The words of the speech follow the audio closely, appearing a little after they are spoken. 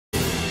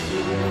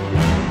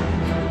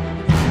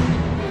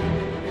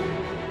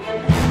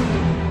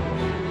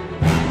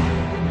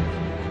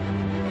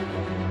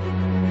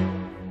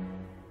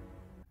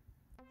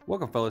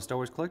Welcome, fellow Star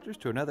Wars collectors,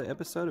 to another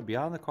episode of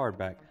Beyond the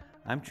Cardback.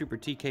 I'm Trooper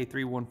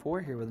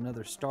TK314 here with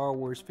another Star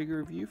Wars figure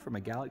review from a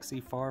galaxy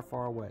far,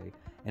 far away.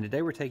 And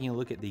today we're taking a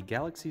look at the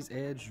Galaxy's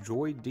Edge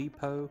Droid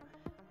Depot,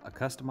 a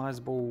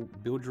customizable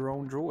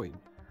build-your-own droid.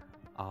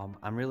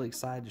 I'm really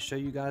excited to show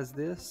you guys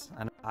this.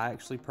 I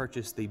actually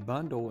purchased the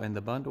bundle, and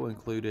the bundle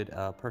included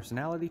a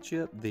personality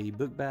chip, the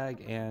book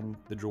bag, and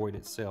the droid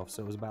itself.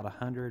 So it was about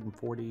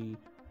 $140,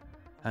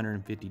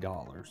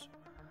 $150.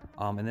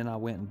 And then I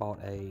went and bought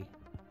a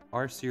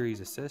R-Series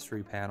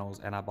accessory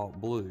panels, and I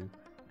bought blue,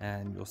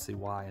 and you'll see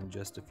why in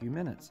just a few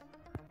minutes.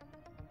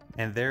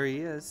 And there he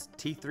is,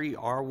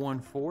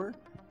 T3R14,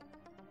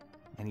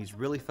 and he's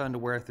really fun to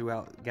wear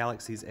throughout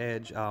Galaxy's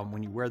Edge.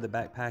 When you wear the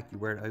backpack, you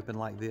wear it open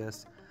like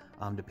this.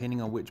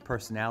 Depending on which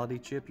personality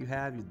chip you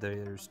have,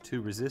 there's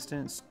 2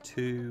 Resistance,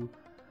 2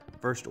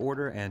 First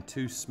Order, and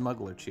 2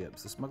 Smuggler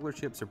chips. The Smuggler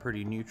chips are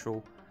pretty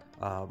neutral,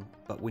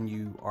 but when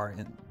you are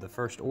in the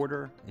First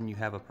Order and you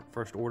have a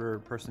First Order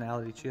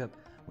personality chip,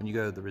 when you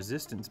go to the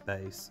Resistance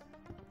base,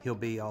 he'll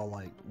be all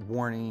like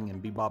warning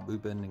and bebop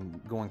booping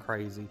and going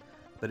crazy.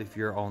 But if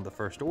you're on the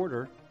First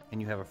Order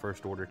and you have a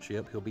First Order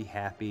chip, he'll be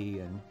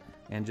happy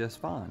and just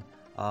fine.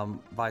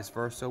 Vice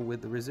versa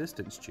with the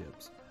Resistance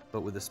chips.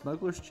 But with the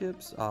Smuggler's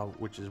chips,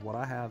 which is what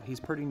I have, he's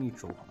pretty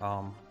neutral.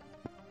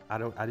 I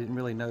didn't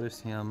really notice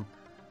him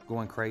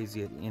going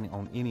crazy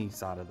on any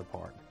side of the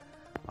park.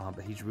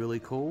 But he's really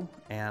cool,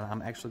 and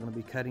I'm actually going to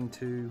be cutting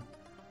to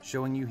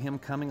showing you him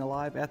coming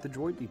alive at the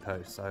Droid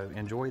Depot, so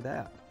enjoy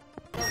that.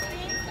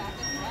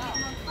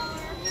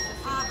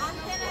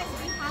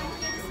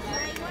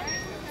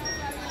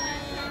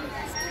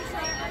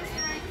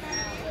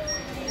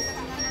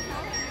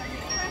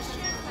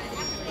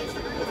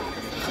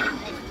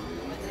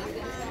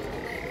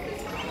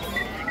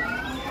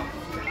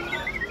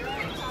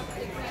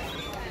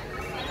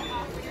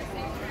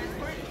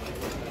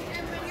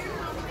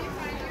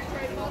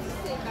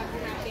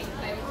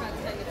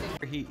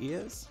 Here he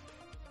is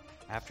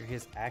after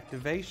his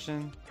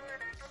activation.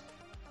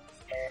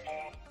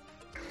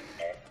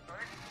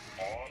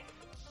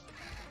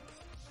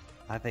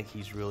 I think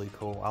he's really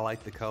cool. I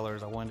like the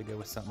colors. I wanted to go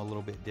with something a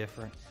little bit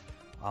different,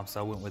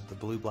 so I went with the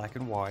blue, black,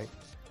 and white.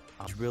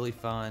 It was really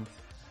fun.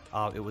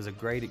 It was a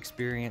great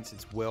experience.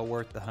 It's well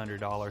worth the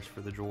 $100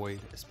 for the droid,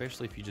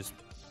 especially if you just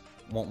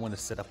want one to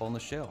sit up on the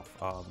shelf,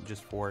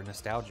 just for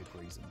nostalgic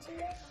reasons.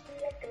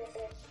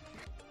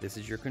 This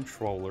is your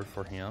controller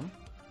for him.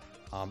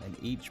 And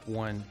each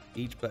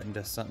button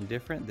does something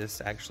different. This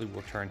actually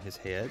will turn his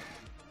head,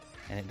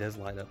 and it does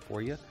light up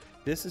for you.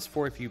 This is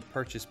for if you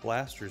purchase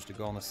blasters to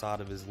go on the side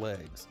of his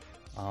legs.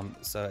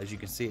 So as you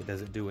can see, it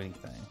doesn't do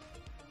anything.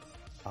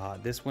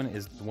 This one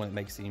is the one that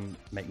makes him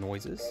make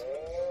noises.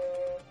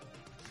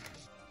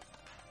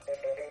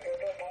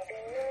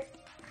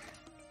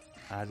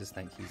 I just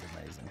think he's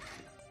amazing.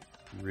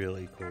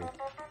 Really cool.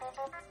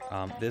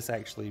 This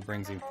actually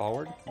brings him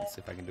forward. Let's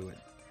see if I can do it.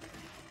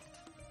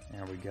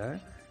 There we go.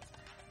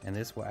 And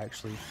this will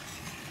actually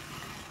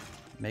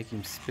make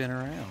him spin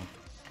around.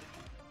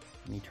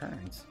 And he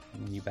turns.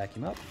 And you back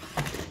him up.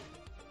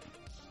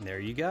 And there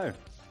you go.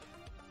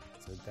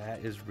 So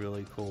that is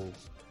really cool.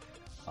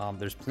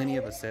 There's plenty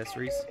of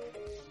accessories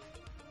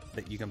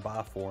that you can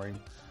buy for him.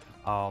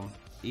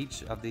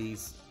 Each of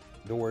these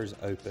doors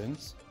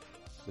opens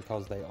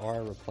because they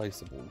are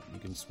replaceable. You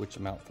can switch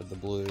them out for the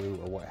blue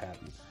or what have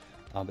you.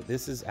 But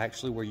this is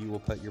actually where you will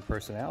put your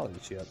personality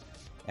chip.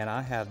 And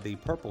I have the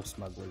purple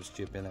Smuggler's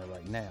chip in there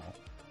right now.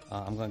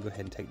 I'm going to go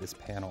ahead and take this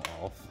panel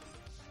off.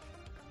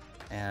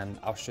 And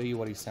I'll show you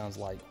what he sounds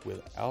like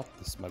without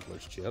the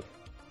Smuggler's chip.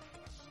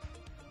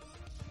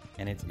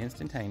 And it's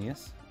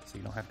instantaneous, so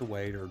you don't have to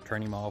wait or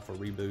turn him off or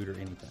reboot or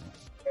anything.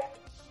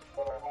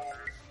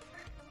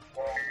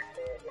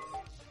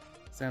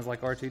 Sounds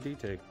like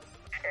R2-D2.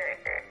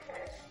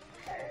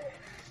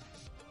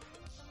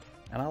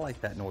 And I like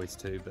that noise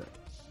too, but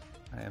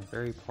I am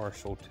very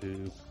partial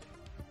to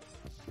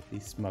the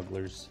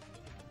Smuggler's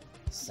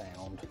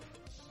sound.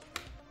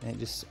 And it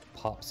just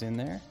pops in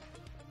there.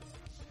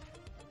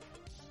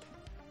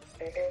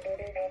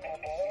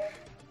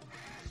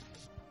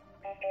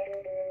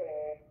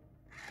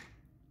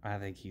 I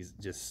think he's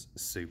just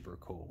super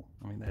cool.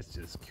 I mean, that's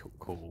just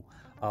cool.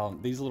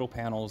 These little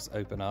panels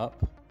open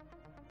up,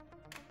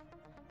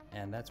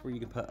 and that's where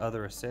you can put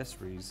other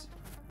accessories,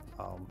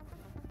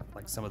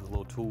 like some of the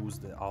little tools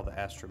that all the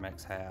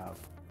astromechs have,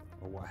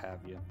 or what have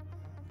you.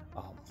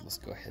 Let's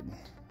go ahead and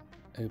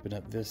open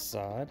up this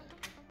side.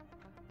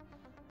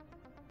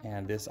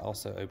 And this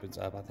also opens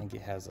up. I think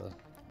it has a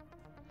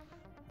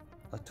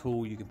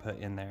tool you can put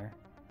in there.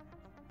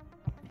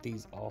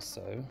 These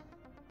also,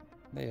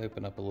 they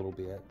open up a little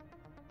bit.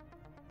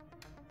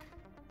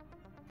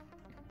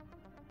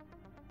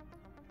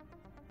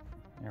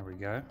 There we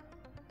go.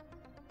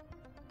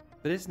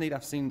 But it's neat.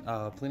 I've seen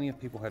plenty of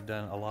people have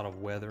done a lot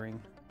of weathering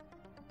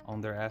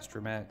on their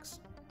astromechs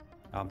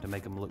to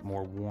make them look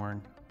more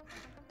worn.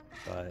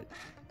 but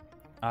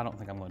I don't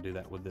think I'm going to do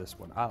that with this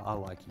one. I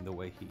like him the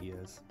way he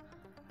is.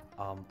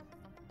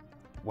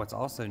 What's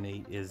also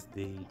neat is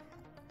the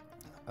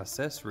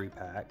accessory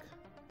pack.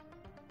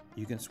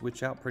 You can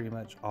switch out pretty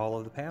much all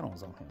of the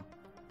panels on him.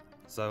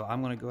 So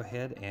I'm going to go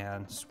ahead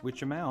and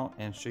switch him out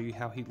and show you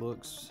how he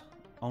looks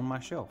on my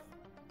shelf.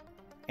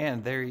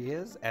 And there he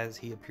is as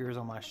he appears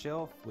on my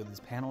shelf with his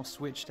panels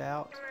switched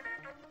out,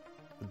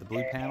 with the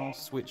blue panels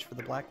switched for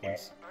the black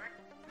ones.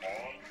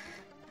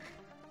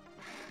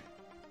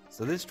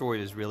 So this droid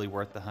is really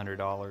worth the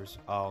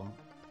 $100.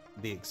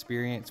 The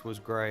experience was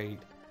great.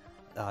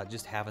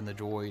 Just having the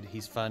droid,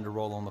 he's fun to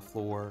roll on the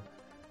floor.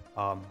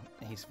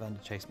 He's fun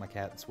to chase my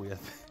cats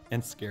with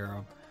and scare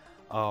them.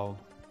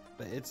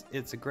 But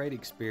it's a great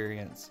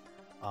experience.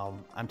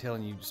 I'm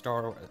telling you,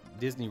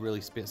 Disney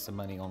really spent some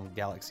money on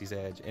Galaxy's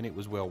Edge, and it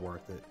was well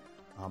worth it.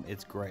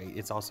 It's great.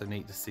 It's also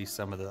neat to see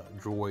some of the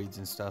droids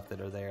and stuff that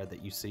are there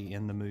that you see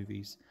in the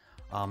movies.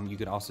 You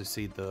can also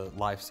see the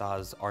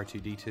life-size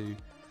R2-D2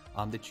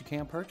 that you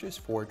can purchase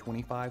for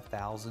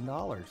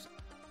 $25,000.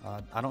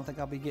 I don't think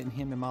I'll be getting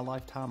him in my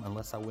lifetime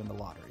unless I win the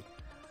lottery.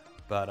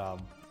 But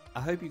I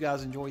hope you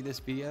guys enjoyed this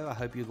video. I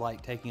hope you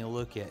liked taking a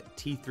look at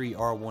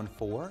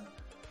T3R14.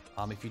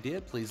 If you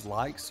did, please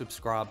like,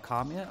 subscribe,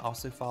 comment.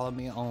 Also follow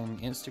me on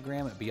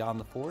Instagram at Beyond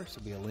the Force.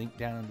 There'll be a link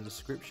down in the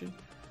description.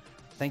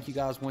 Thank you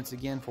guys once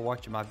again for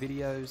watching my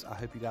videos. I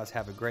hope you guys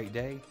have a great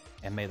day,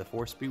 and may the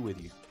Force be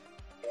with you.